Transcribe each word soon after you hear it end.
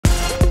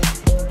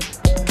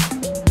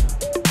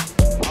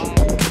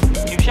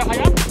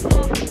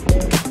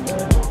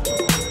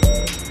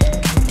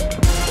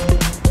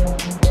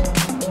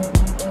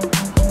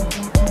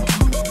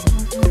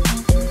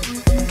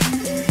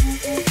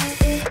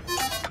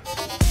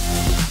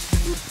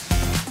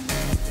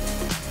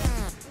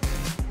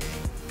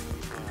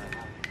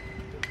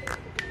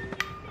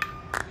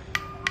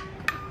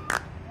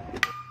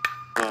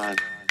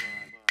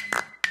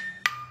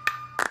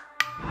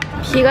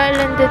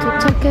비가일랜드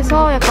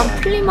도착해서 약간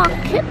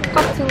플리마켓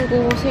같은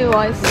곳에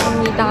와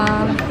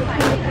있습니다.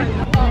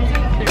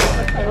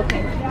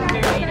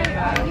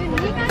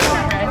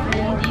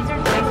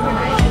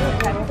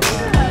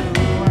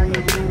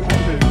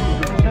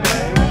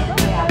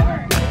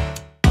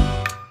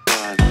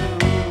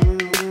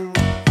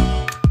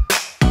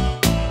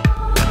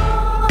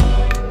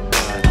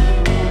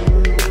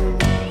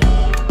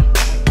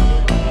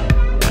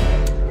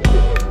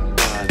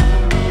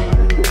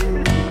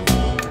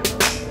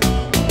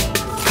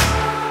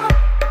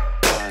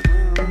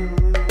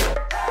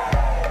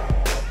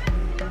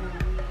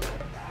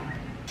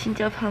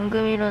 진짜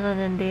방금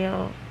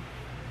일어났는데요.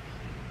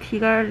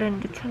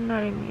 비가일랜드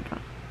첫날입니다.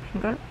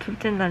 인가?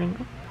 둘째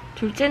날인가?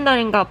 둘째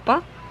날인가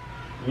아빠?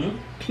 응?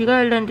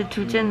 비가일랜드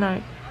둘째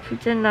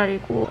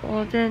날이고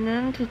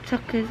어제는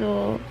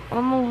도착해서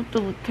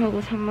아무것도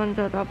못하고 잠만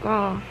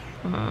자다가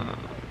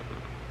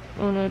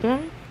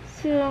오늘은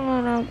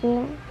수영을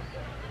하고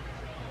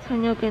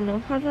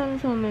저녁에는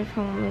화산섬을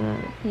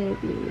방문할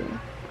계획이에요.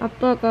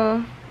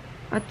 아빠가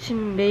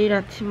매일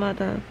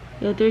아침마다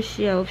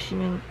 8시,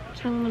 9시면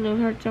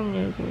창문을 활짝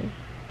열고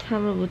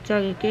잠을 못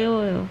자게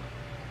깨워요.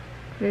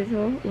 그래서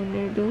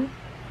오늘도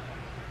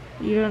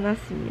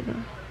일어났습니다.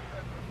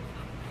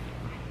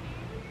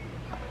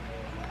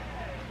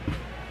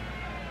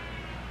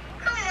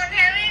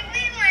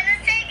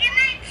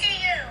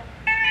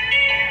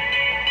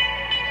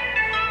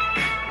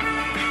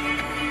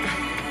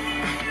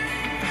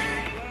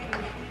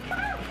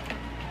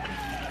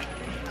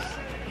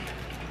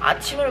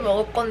 아침을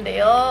먹을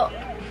건데요.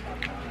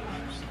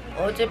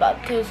 어제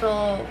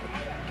마트에서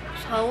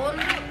사온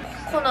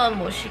코코넛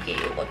모시기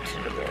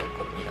요거트를 먹을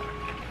겁니다.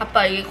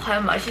 아빠 이게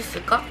과연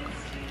맛있을까?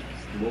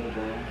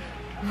 먹어봐.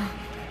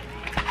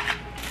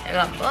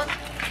 제가 한번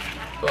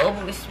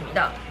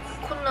먹어보겠습니다.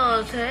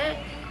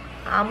 코코넛에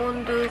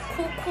아몬드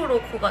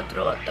코코로코가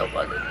들어갔다고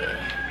하는데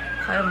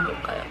과연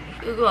뭘까요?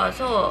 여기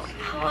와서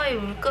하와이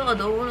물가가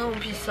너무너무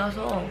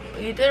비싸서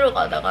이대로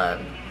가다가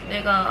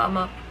내가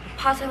아마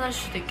파산할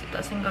수도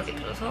있겠다 생각이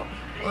들어서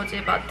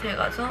어제 마트에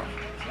가서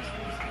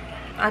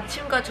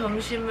아침과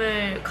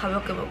점심을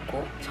가볍게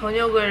먹고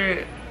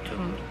저녁을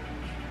좀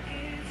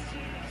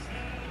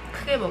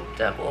크게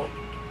먹자고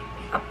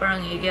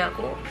아빠랑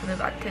얘기하고 오늘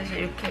마트에서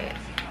이렇게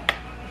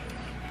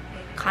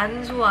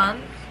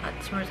간소한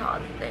아침을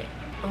사왔는데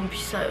너무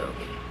비싸요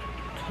여기.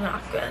 돈을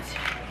아껴야지.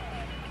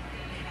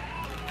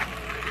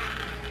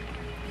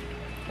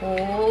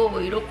 오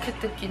이렇게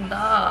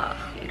뜯긴다.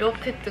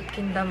 이렇게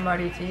뜯긴단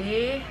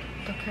말이지.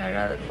 어떻게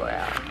하려는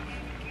거야.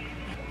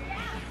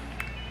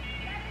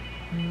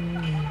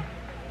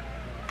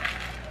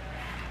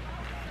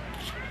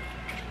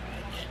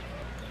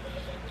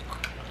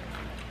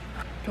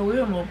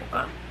 여기를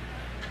먹어볼까?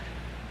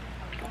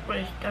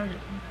 초콜릿 딸기.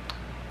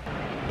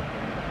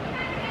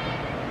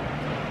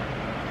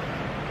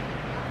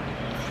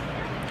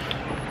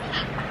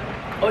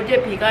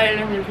 어제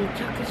비가일랜드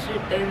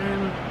도착했을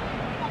때는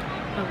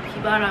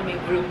비바람이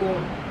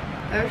불고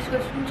날씨가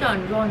진짜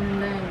안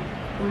좋았는데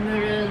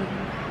오늘은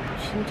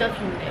진짜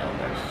좋네요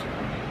날씨가.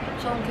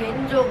 전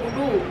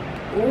개인적으로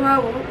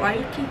오하우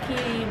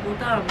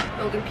와이키키보다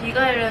여기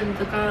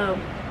비가일랜드가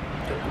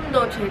조금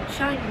더 제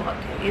취향인 것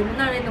같아요.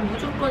 옛날에는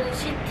무조건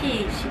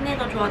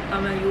시내가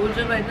좋았다면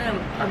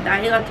요즘에는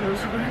나이가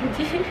들어서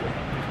그런지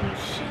좀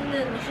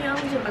쉬는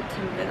휴양지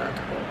같은 데가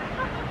더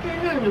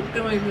쉬는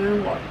느낌이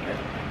드는 것 같아요.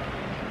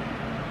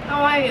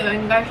 하와이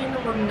여행 가시는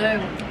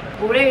분들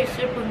오래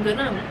있을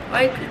분들은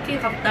와이키키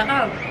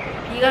갔다가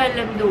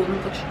비가일랜드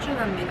오는 거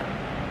추천합니다.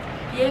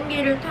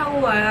 비행기를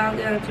타고 와야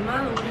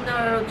하지만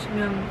우리나라로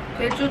치면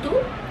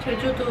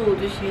제주도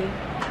오듯이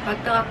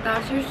왔다 갔다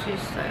하실 수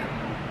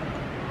있어요.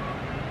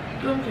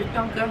 좀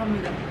괜찮게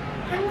합니다.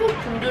 한국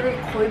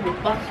분들을 거의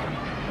못 봤어요.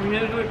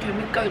 오늘도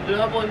재밌게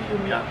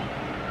놀아보겠습니다.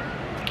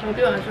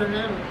 여기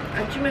와서는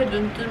아침에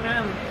눈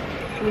뜨면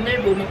오늘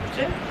뭐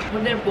먹지?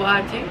 오늘 뭐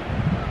하지?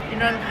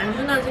 이런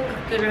단순한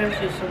생각들을 할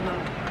수 있어서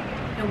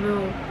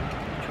너무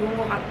좋은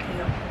것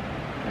같아요.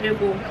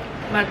 그리고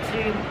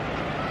마치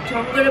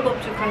정글의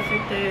법칙 갔을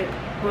때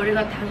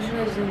머리가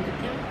단순해지는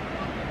느낌?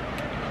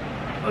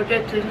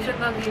 어제 든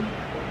생각이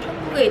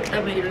천국에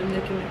있다면 이런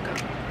느낌일까?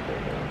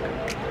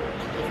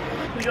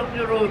 그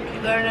정도로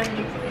비가일랜드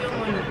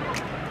풍경은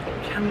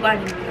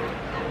장관입니다.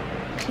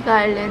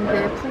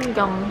 비가일랜드의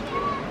풍경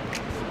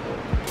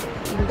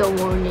in the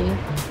morning.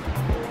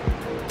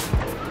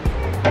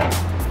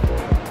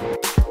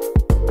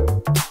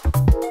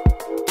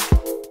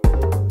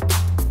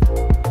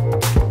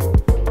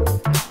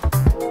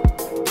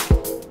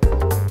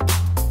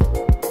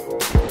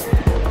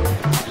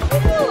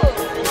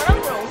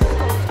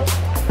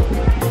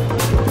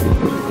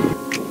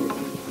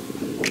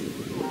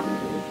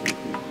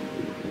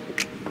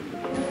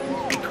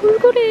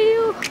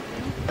 돌고래예요.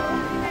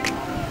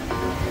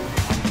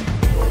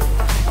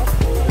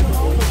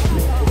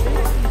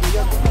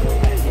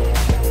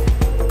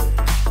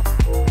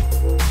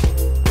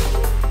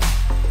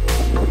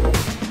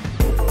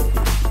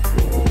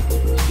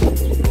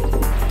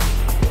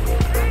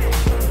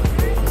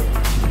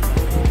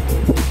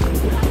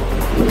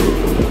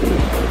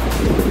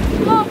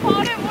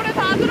 발에 모래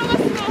다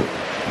들어갔어.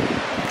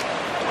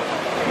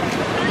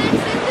 블랙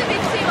샌드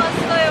비치에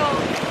왔어요.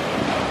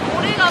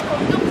 모래가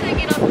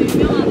검정색이라서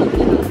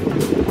유명하답니다.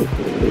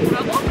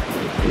 뭐라고?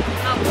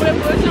 아, 모래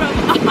보여주라고.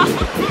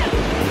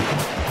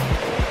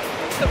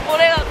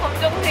 모래가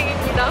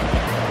검정색입니다.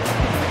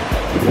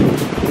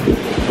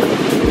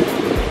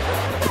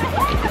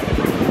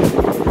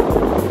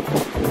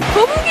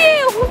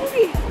 거북이에요,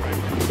 거북이.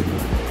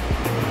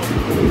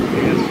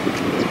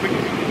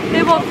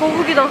 대박,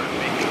 거북이다.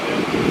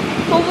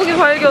 거북이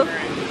발견.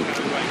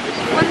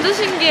 완전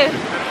신기해.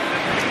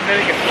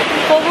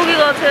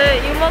 거북이가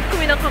제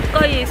이만큼이나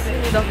가까이에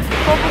있습니다.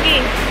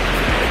 거북이.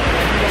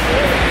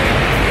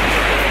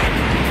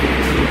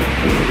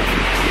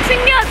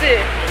 신기하지?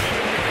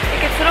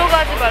 이렇게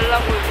들어가지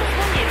말라고 이렇게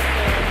선이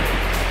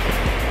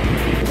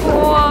있어요.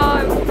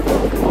 우와, 이거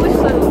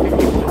멋있어요.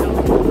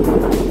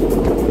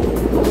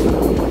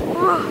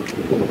 우와.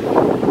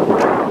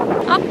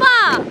 아빠!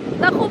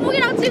 나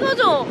거북이랑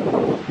찍어줘!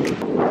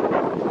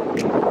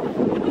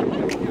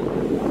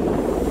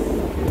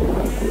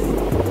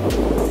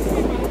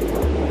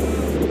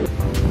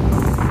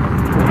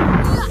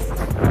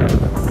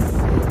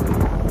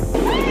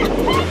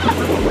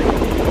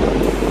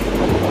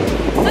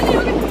 아니,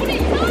 여기 물이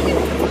이상하게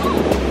생겼어.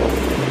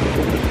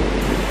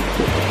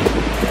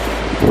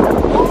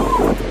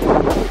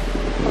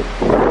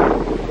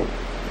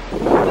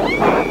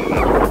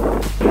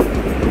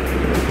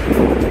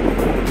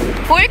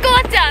 보일 것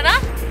같지 않아?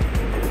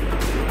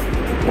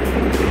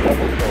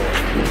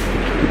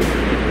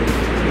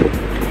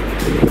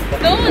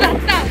 너무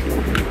낮다.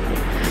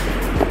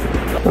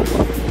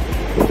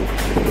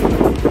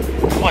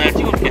 내가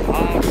찍어줄게.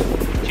 아,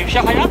 지금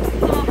시작하냐?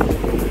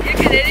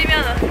 이렇게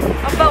내리면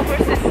아빠가 볼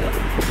수 있어.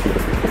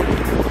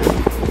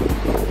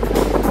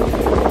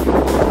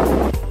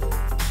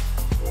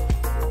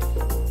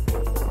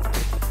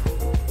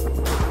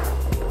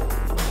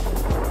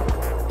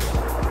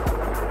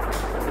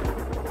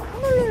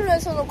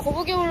 호놀룰루에서는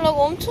거북이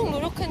보려고 엄청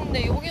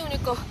노력했는데 여기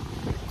오니까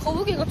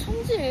거북이가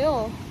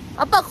천지예요.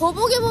 아빠,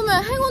 거북이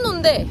보면 행운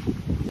온대.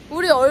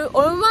 우리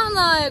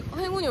얼마나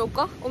행운이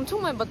올까?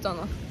 엄청 많이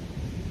봤잖아.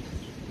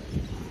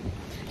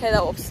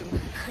 대답 없음.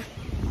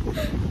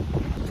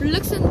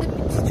 블랙샌드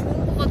비치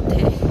좋은 것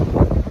같아.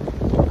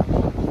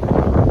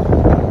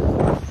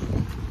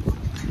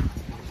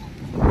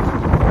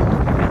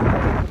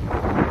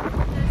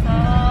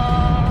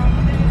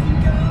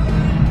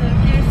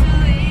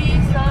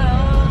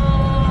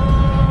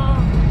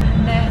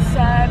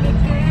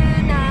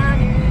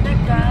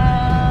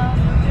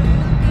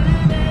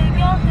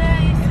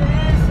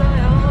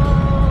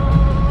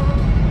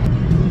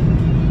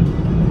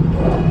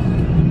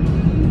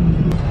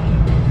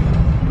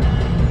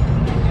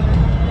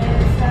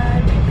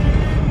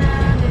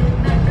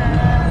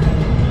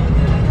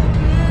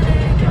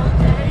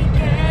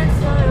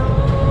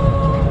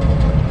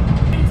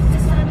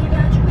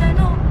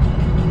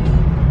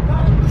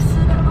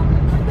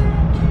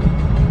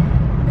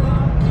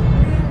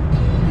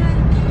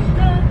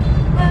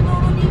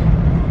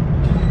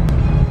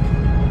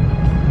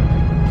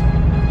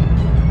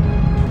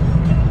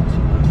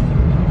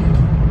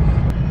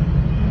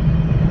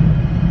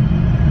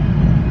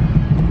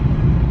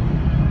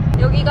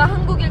 여기가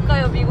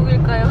한국일까요?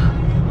 미국일까요?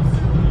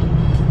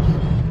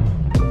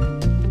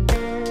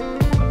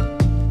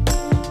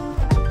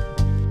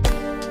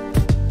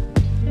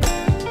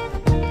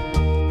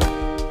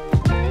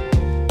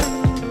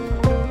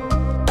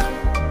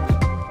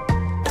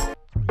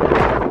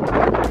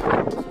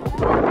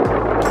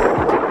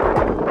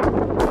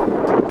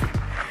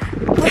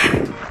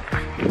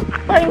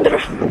 아, 힘들어.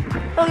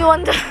 여기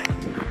완전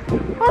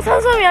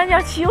산섬이 아니라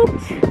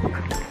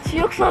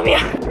지옥섬이야.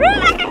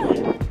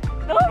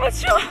 너무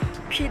추워.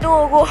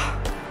 비도 오고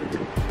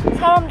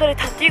사람들이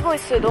다 뛰고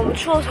있어요. 너무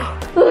추워서.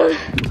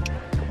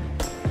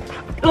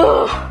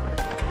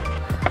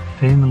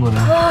 돼 있는 거네.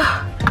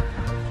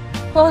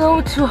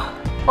 너무 추워.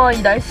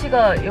 이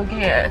날씨가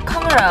여기에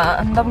카메라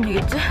안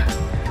담기겠지?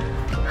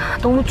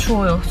 너무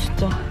추워요,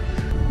 진짜.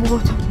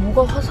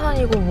 뭐가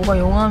화산이고 뭐가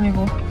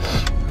용암이고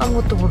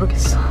아무것도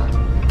모르겠어.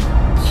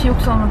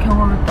 지옥섬을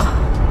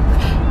경험했다.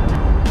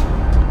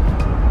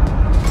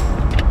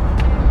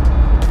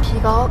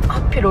 비가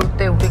하필 올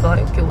때 우리가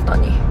여기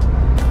오다니.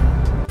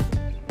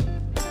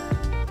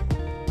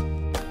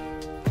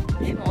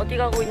 지금 어디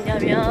가고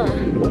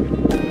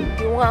있냐면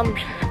용암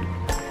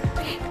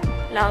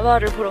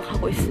라바를 보러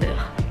가고 있어요.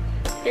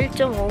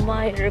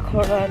 1.5마일을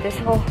걸어야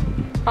돼서.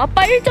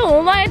 아빠,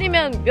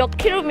 1.5마일이면 몇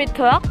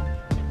킬로미터야?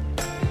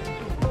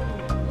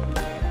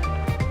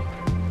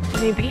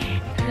 maybe?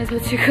 그래서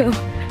지금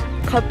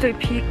갑자기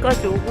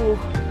비까지 오고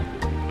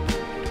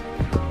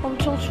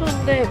엄청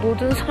추운데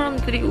모든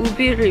사람들이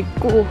우비를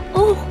입고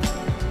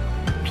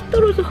비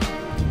떨어져.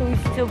 여기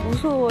진짜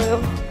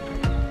무서워요.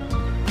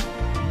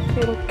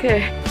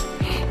 이렇게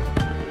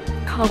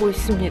가고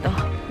있습니다.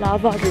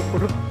 라바를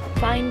보러.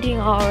 Finding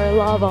our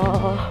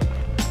lava.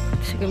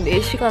 지금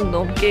 4시간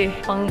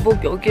넘게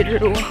왕복 여기를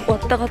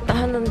왔다 갔다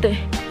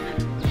하는데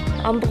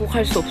안 보고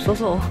갈 수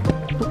없어서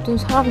모든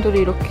사람들이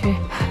이렇게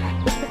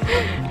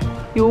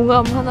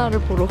용암 하나를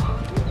보러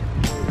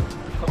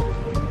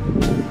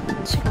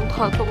지금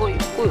다 저거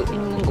입고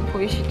있는 거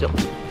보이시죠?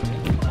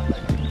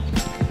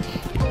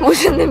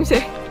 무슨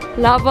냄새?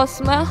 라바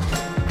스멜?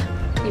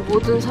 이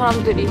모든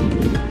사람들이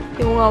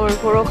용암을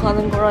보러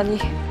가는 거라니.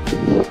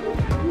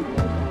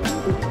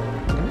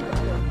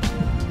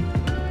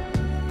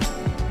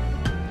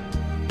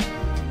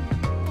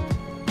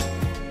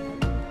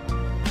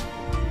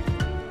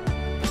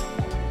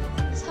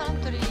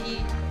 사람들이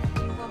이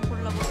용암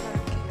보려고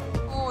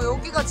이렇게.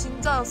 여기가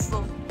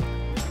진짜였어.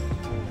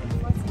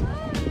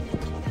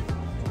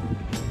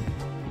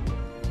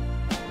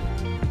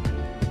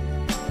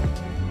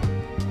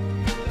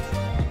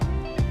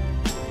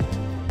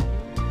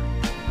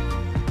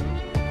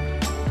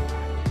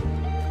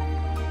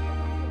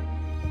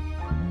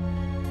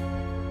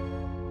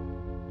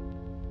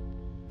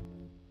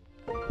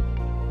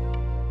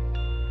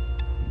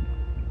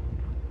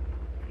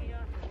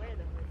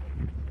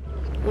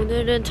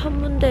 오늘은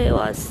천문대에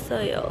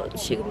왔어요.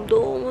 지금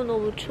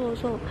너무너무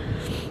추워서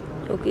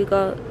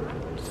여기가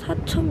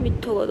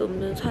 4,000m가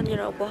넘는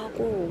산이라고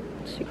하고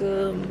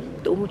지금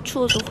너무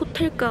추워서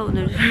호텔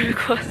가운을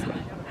들고 와서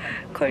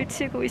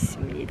걸치고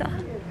있습니다.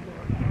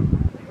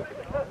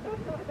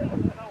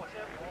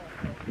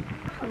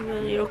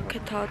 보면 이렇게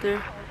다들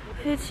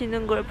해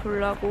지는 걸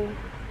보려고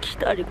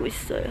기다리고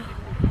있어요.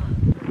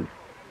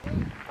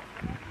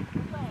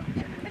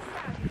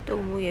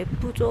 너무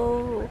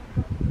예쁘죠?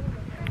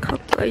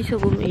 가까이서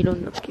보면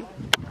이런 느낌.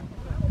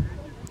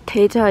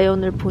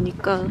 대자연을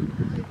보니까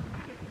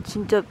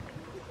진짜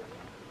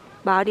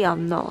말이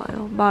안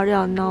나와요. 말이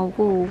안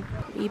나오고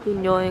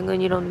이번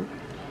여행은 이런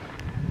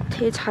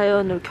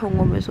대자연을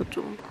경험해서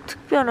좀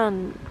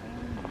특별한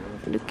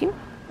느낌?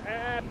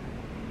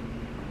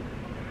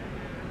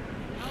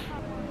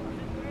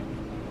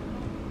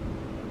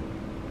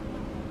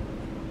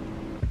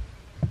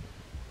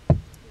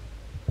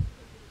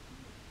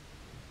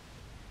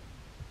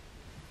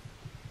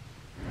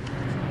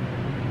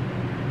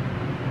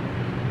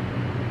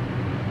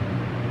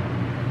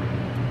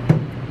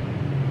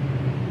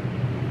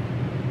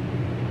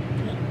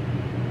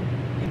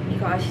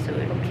 이거 아시죠?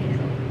 이렇게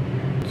해서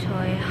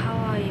저의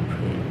하와이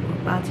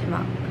브이로그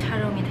마지막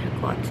촬영이 될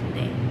것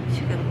같은데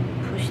지금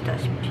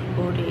보시다시피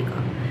머리가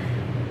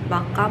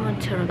막 감은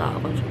채로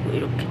나와가지고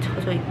이렇게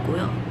젖어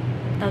있고요.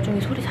 나중에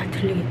소리 잘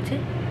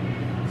들리겠지?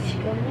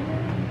 지금은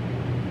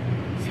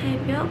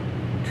새벽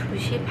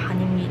 2시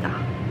반입니다.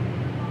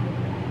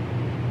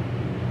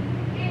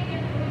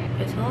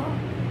 그래서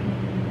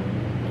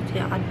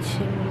이제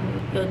아침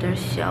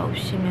 8시,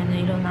 9시면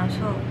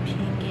일어나서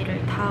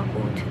비행기를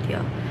타고 드디어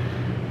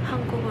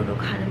한국으로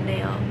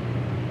가는데요.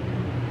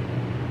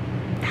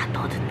 나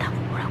떠든다고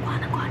뭐라고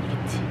하는 거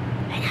아니겠지?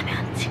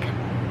 왜냐면 지금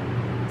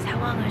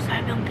상황을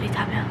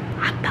설명드리자면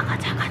아빠가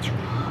자가지고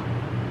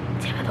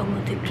제가 너무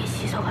늦게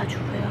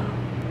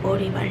씻어가지고요.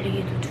 머리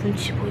말리기도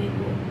눈치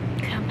보이고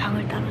그냥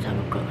방을 따로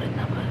잡을 걸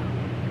그랬나봐요.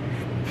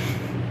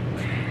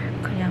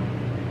 그냥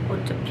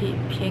어차피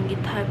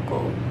비행기 탈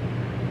거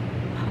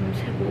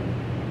밤새고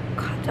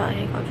가자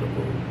해가지고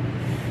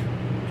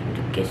좀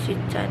늦게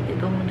씻자 했는데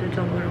너무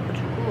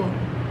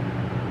늦어버려가지고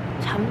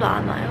잠도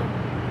안 와요.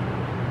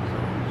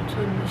 그래서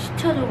저는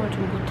시차적을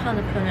좀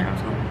못하는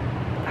편이라서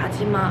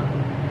마지막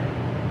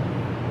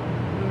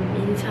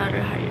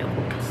인사를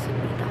하려고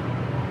켰습니다.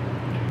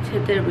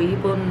 제대로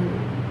이번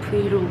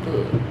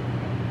브이로그,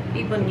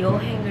 이번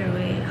여행을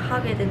왜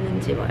하게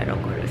됐는지 막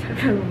이런 거를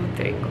설명을 못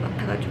드릴 것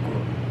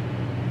같아가지고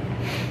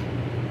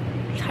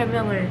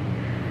설명을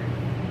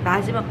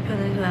마지막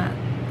편에서야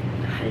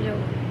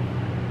하려고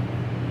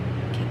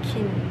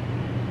이렇게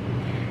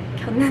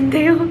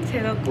켰는데요.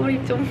 제가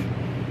꼴이 좀...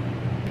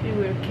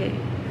 그리고 이렇게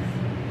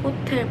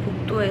호텔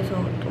복도에서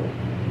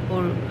또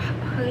뭘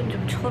하긴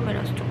좀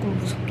처음이라서 조금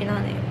무섭긴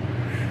하네요.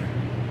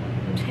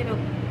 새벽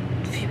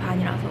 2시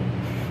반이라서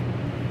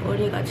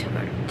머리가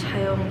제발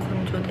자연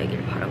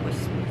건조되길 바라고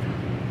있습니다.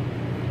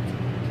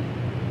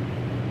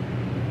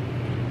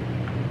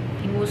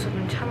 이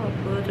모습은 차마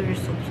보여드릴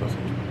수 없어서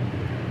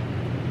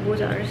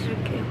모자를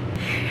쓸게요.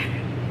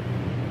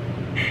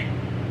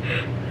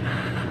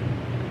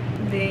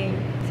 네,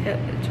 제가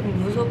좀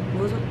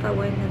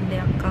무섭다고 했는데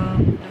아까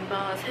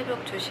누가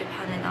새벽 2시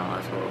반에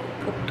나와서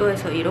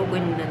복도에서 이러고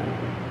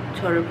있는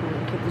저를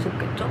보면 더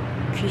무섭겠죠?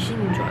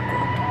 귀신인 줄 알 것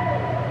같아요.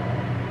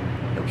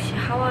 역시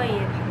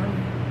하와이의 밤은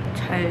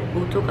잘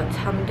모두가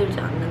잠들지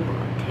않는 것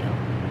같아요.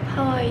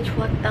 하와이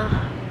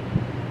좋았다.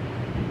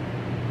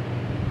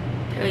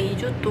 제가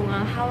 2주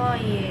동안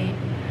하와이에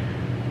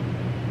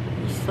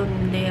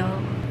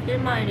있었는데요.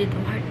 1박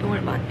 2일이던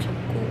활동을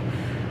마쳤고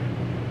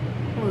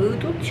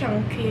의도치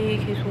않게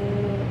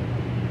계속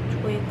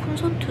저희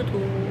콘서트도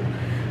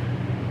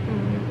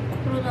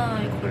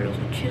코로나에 걸려서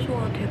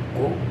취소가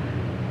됐고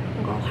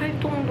뭔가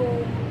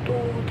활동도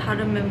또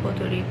다른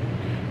멤버들이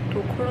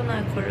또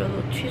코로나에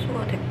걸려서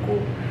취소가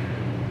됐고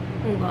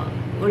뭔가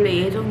원래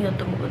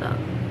예정이었던 것보다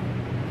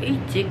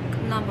일찍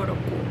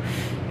끝나버렸고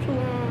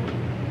좀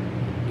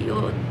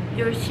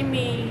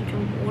열심히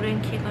좀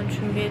오랜 기간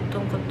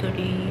준비했던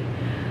것들이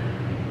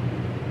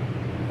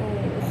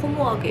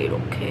허무하게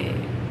이렇게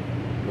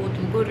뭐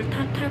누구를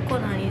탓할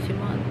건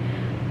아니지만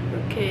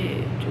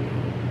이렇게 좀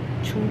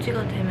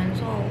중지가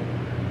되면서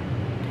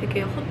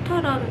되게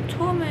허탈한,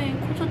 처음에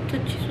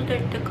콘서트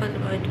취소될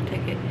때까지만 해도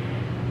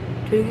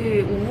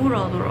되게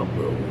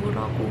우울하더라고요.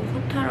 우울하고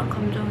허탈한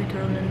감정이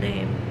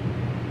들었는데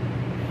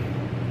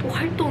또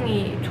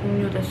활동이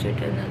종료됐을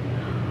때는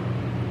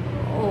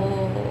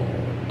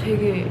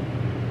되게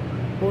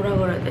뭐라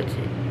그래야 되지?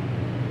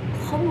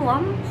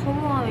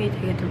 허무함이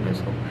되게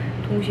들면서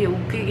동시에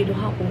웃기기도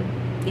하고,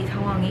 이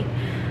상황이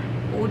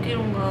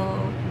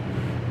어디론가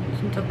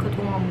진짜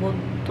그동안 못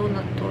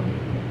떠났던,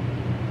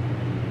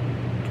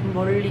 좀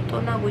멀리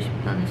떠나고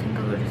싶다는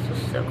생각을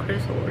했었어요.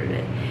 그래서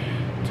원래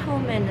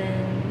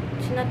처음에는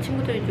친한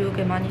친구들이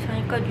뉴욕에 많이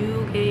사니까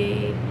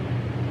뉴욕에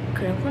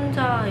그래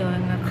혼자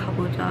여행을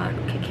가보자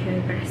이렇게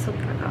계획을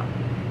했었다가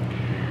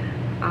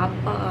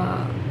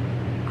아빠가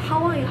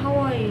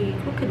하와이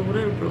그렇게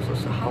노래를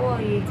불렀었어요.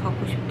 하와이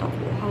가고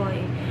싶다고,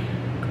 하와이.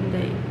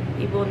 근데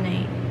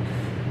이번에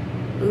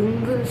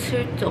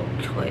은근슬쩍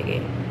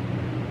저에게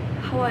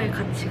하와이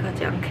같이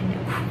가지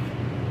않겠냐고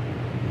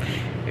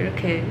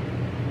이렇게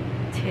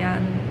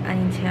제안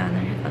아닌 제안을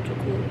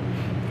해가지고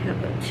제가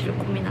며칠을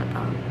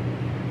고민하다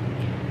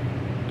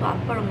또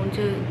아빠랑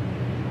언제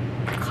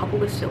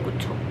가보겠어요,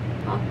 그쵸?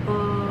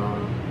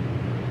 아빠랑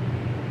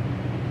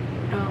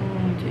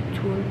이제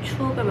좋은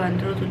추억을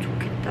만들어도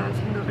좋겠다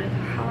생각을 해서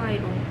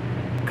하와이로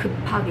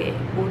급하게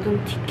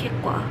모든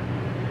티켓과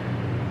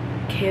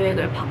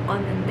계획을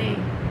바꿨는데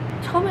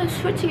처음엔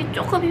솔직히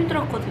조금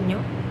힘들었거든요.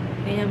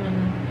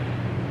 왜냐면은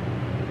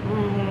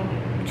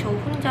저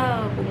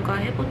혼자 뭔가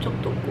해본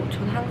적도 없고,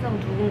 전 항상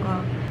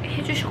누군가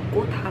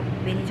해주셨고, 다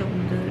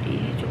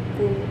매니저분들이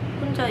해줬고,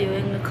 혼자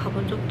여행을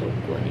가본 적도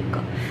없고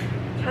하니까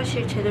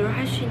사실 제대로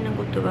할 수 있는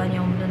것도 많이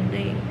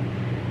없는데,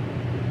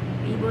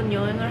 이번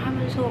여행을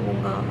하면서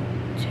뭔가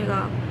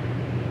제가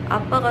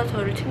아빠가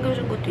저를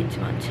챙겨준 것도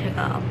있지만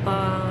제가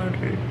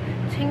아빠를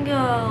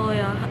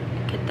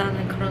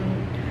챙겨야겠다는 그런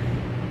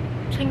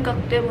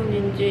생각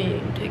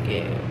때문인지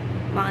되게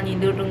많이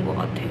늘은 것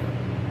같아요,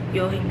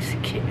 여행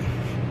스킬.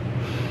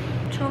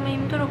 처음에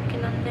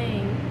힘들었긴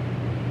한데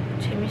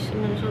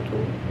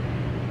재밌으면서도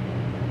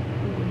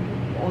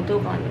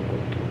얻어가는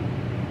것도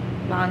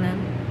많은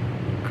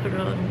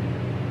그런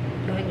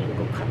여행인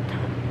것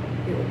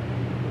같아요.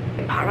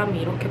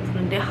 바람이 이렇게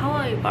부는데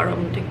하와이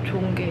바람은 되게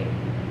좋은 게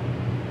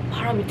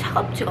바람이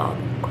차갑지가 않아.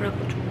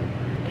 그래가지고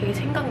되게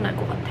생각날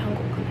것 같아,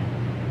 한국 가면.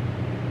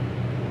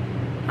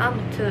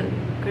 아무튼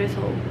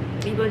그래서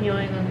이번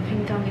여행은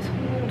굉장히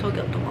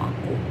성공적이었던 것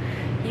같고,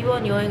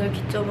 이번 여행을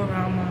기점으로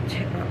아마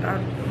제가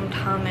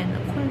다음에는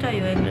혼자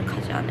여행을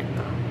가지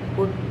않을까.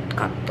 못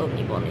갔던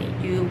이번에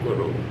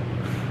뉴욕으로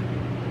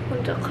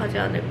혼자 가지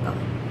않을까.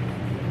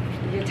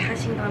 이제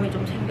자신감이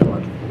좀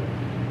생겨가지고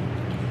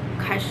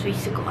갈 수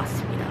있을 것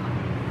같습니다.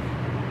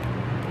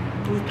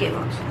 물개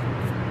박수.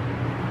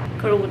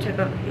 그리고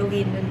제가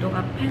여기 있는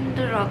동안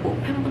팬분들하고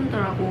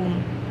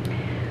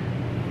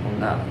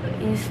뭔가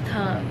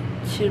인스타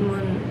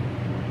질문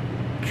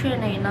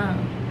Q&A나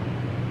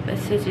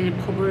메시지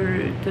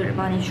버블들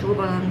많이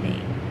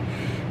주고받았는데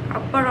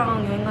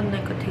아빠랑 여행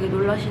간다니까 되게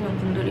놀라시는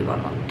분들이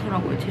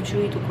많더라고요. 제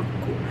주위도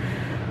그렇고.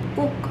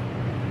 꼭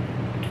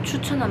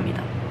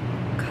추천합니다.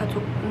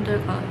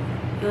 가족분들과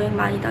여행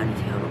많이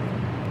다니세요, 여러분.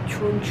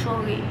 좋은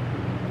추억이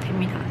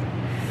됩니다.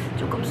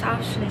 조금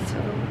싸울 수는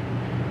있어도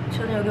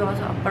저는 여기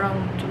와서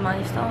아빠랑 좀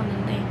많이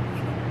싸웠는데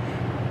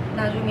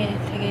나중에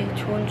되게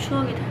좋은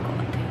추억이 될 것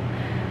같아요.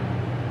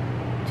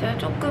 제가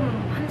조금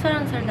한 살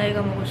한 살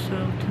나이가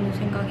먹을수록 드는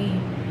생각이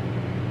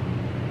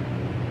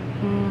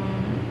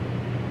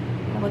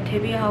뭔가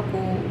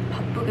데뷔하고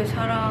바쁘게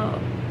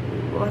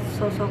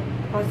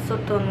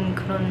왔었던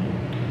그런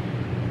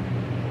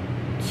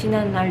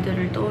지난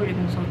날들을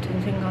떠올리면서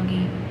든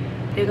생각이,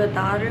 내가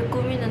나를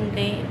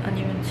꾸미는데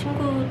아니면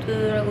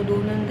친구들하고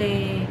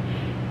노는데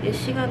내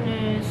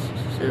시간을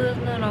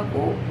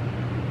쓰느라고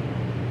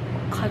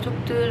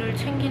가족들을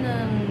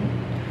챙기는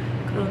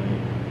그런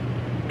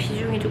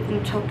비중이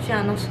조금 적지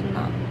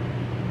않았었나.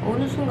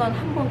 어느 순간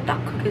한 번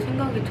딱 그게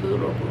생각이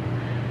들더라고요.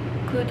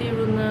 그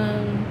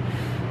뒤로는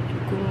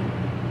조금,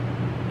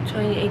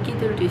 저희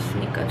애기들도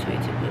있으니까 저희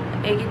집은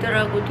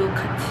애기들하고도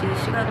같이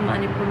시간을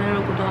많이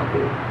보내려고도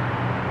하고,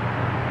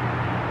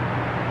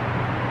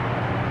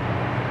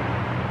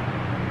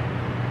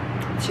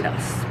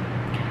 지나갔어.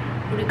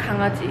 우리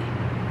강아지,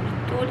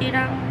 우리 똘이랑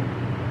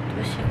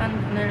또 시간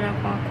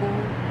보내려고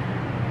하고,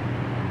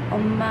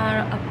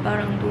 엄마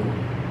아빠랑도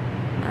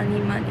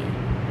많이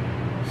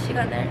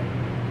시간을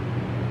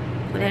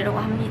보내려고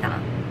합니다.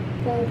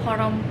 오,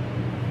 바람.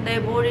 내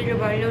머리를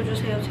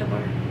말려주세요,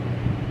 제발.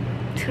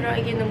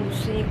 드라이기는 못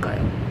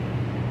쓰니까요.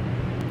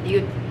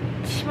 이거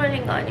침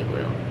흘린 거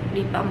아니고요.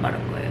 립밤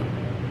바른 거예요.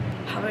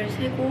 밤을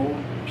새고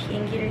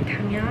비행기를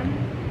타면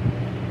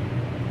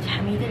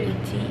잠이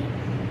들겠지.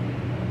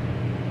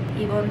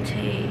 이번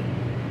제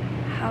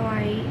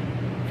하와이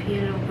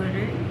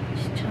브이로그를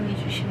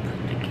시청해주신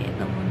분들께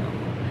너무너무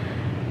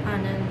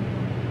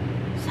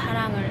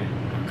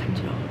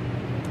간지러워.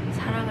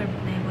 사랑을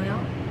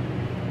보내고요.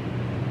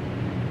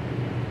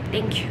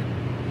 땡큐.